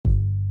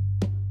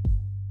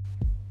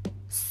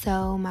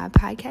So my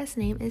podcast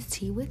name is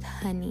Tea with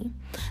Honey.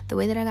 The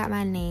way that I got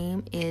my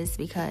name is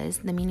because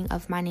the meaning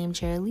of my name,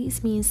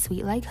 Jeralise, means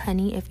sweet like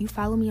honey. If you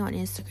follow me on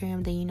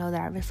Instagram, then you know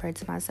that I refer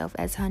to myself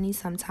as honey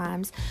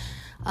sometimes.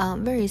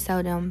 Very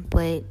seldom,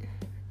 but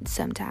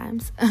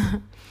sometimes.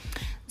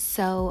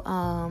 So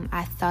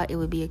I thought it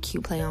would be a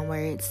cute play on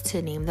words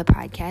to name the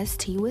podcast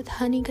Tea with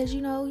Honey, because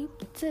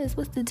sis,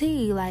 what's the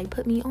tea? Like,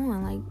 put me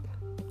on, like,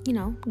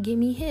 get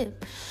me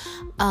hip.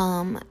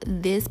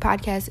 This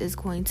podcast is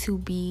going to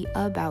be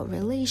about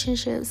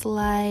relationships,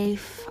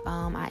 life.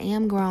 I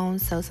am grown,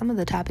 so some of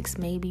the topics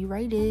may be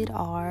rated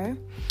R.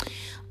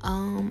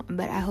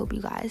 But I hope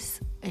you guys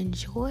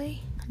enjoy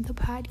the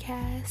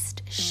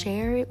podcast.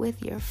 Share it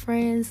with your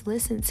friends.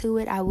 Listen to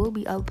it. I will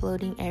be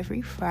uploading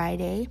every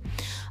Friday,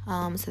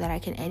 so that I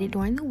can edit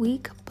during the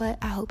week. But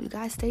I hope you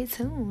guys stay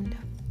tuned.